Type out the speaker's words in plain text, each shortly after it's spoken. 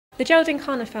The Geraldine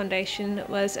Connor Foundation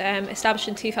was established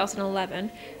in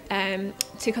 2011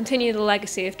 to continue the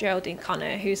legacy of Geraldine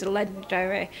Connor, who's a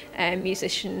legendary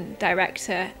musician,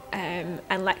 director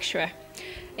and lecturer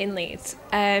in Leeds.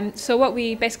 So what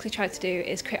we basically try to do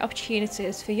is create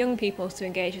opportunities for young people to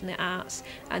engage in the arts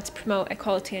and to promote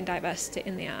equality and diversity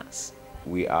in the arts.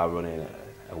 We are running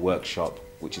a workshop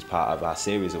which is part of our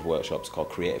series of workshops called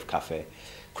Creative Café.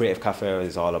 Creative Café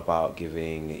is all about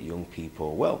giving young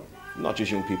people, well, not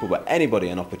just young people, but anybody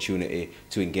an opportunity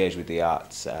to engage with the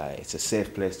arts. It's a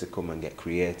safe place to come and get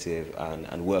creative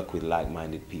and work with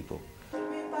like-minded people.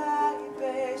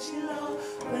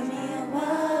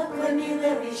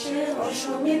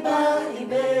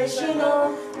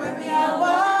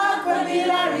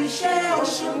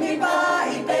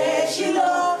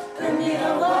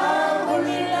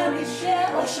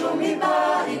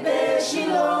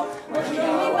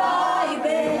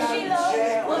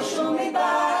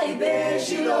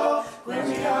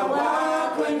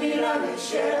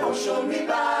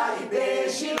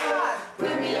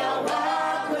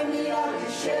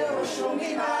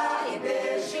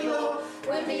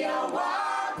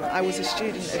 I was a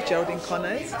student of Geraldine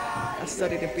Connor's. I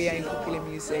studied a BA in popular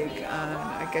music, and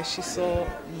I guess she saw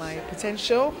my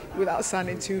potential without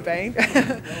sounding too vain.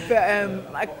 But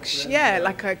I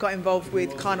got involved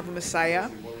with Carnival Messiah.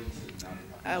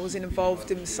 I was involved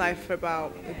in Messiah for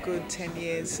about a good 10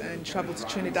 years and travelled to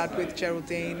Trinidad with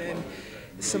Geraldine. And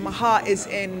so my heart is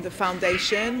in the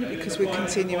foundation because we're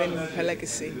continuing her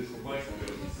legacy.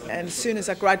 And as soon as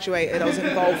I graduated, I was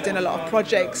involved in a lot of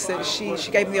projects that she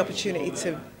gave me the opportunity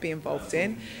to be involved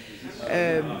in.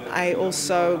 I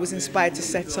also was inspired to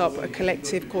set up a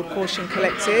collective called Caution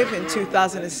Collective in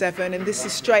 2007, and this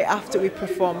is straight after we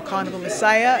performed Carnival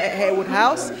Messiah at Haywood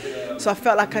House. So I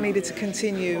felt like I needed to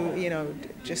continue, you know,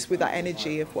 just with that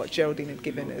energy of what Geraldine had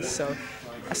given us. So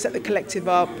I set the collective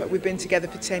up. We've been together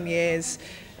for 10 years.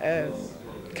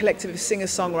 Collective of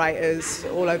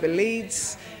singer-songwriters all over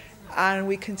Leeds. And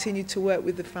we continue to work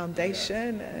with the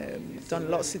foundation. We've done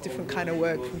lots of different kind of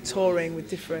work, from touring with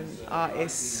different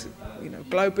artists, you know,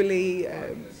 globally.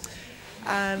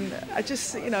 And I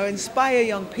just, you know, inspire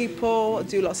young people,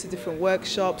 do lots of different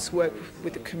workshops, work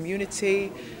with the community,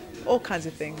 all kinds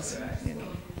of things, you know.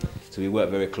 So we work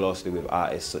very closely with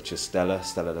artists such as Stella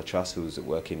Latras, who's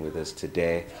working with us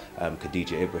today,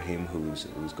 Khadija Ibrahim, who's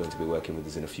going to be working with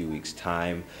us in a few weeks'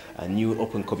 time, and new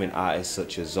up-and-coming artists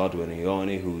such as Zodwa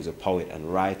Nyoni, who's a poet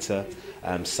and writer,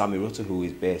 Sammy Rutter, who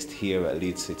is based here at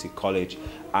Leeds City College,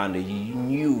 and a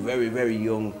new, very, very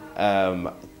young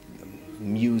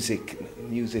music,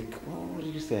 what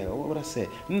did you say? What would I say?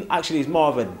 Actually, he's more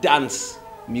of a dance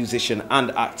musician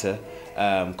and actor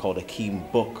called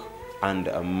Akeem Buck and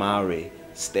Amari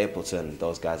Stapleton.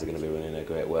 Those guys are going to be running a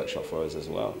great workshop for us as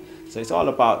well. So it's all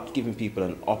about giving people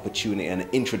an opportunity and an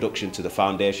introduction to the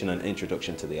foundation and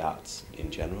introduction to the arts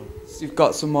in general. So you've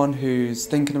got someone who's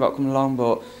thinking about coming along,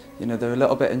 but you know, they're a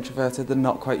little bit introverted, they're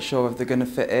not quite sure if they're going to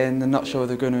fit in, they're not sure if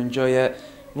they're going to enjoy it.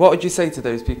 What would you say to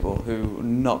those people who are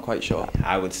not quite sure?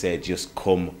 I would say just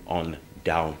come on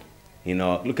down. You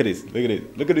know, look at this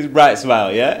bright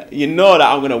smile, yeah? You know that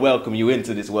I'm going to welcome you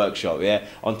into this workshop, yeah?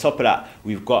 On top of that,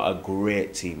 we've got a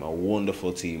great team, a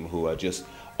wonderful team who are just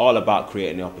all about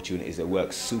creating the opportunities. They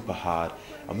work super hard,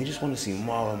 and we just want to see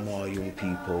more and more young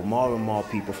people, more and more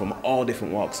people from all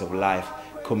different walks of life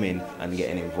come in and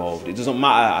getting involved. It doesn't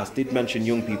matter, I did mention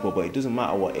young people, but it doesn't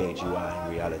matter what age you are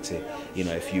in reality. You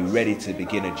know, if you're ready to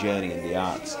begin a journey in the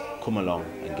arts, come along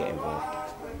and get involved.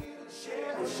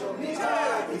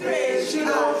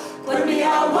 When me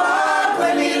a walk,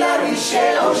 when me la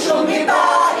riche, oh show me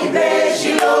ba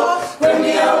ibeshilo. When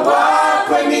me a walk,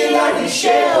 when me la riche,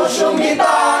 oh show me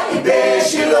ba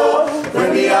ibeshilo.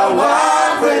 When me a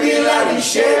walk, when me la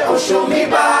riche, oh show me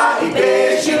ba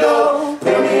ibeshilo.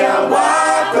 When me a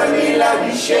walk, when me la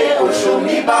riche, oh show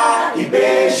me ba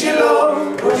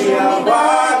ibeshilo. When me a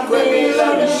walk, when me la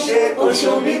riche, oh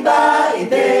show me ba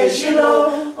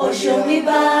ibeshilo. Oh show me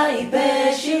ba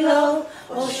ibeshilo.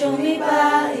 Oh, show me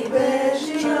by,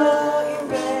 baby,